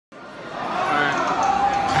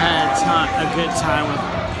good time with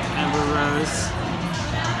Amber Rose.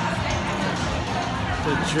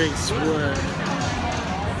 The drinks were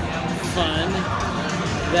fun.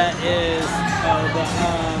 That is the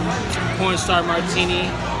porn star martini,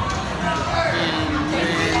 and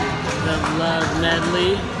then the love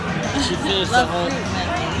medley. She finished the whole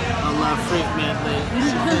love freak medley.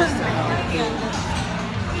 She finished the whole thing.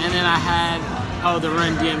 And then I had the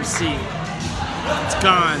Run DMC. It's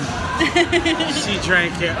gone. She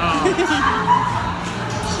drank it all.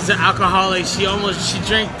 She's an alcoholic. She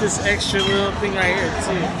drank this extra little thing right here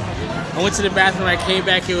too. I went to the bathroom. I came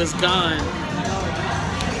back. It was gone.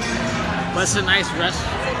 But it's a nice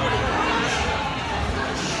restaurant.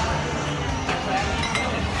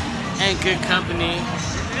 And good company.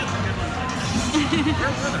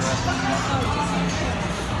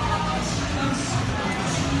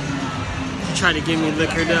 She tried to get me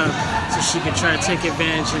liquored up so she could try to take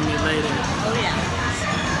advantage of me later. Oh yeah.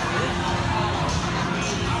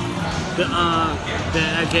 The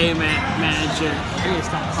gay manager. I need to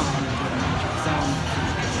stop calling her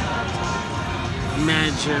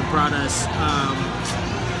manager brought us.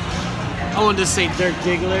 I wanted to say Dirk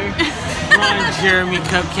Diggler, Ron Jeremy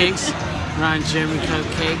cupcakes,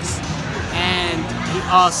 and he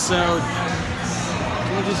also.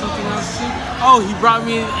 Can we do something else too? Oh,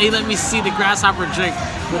 he let me see the grasshopper drink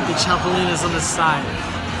with the champalinas on the side.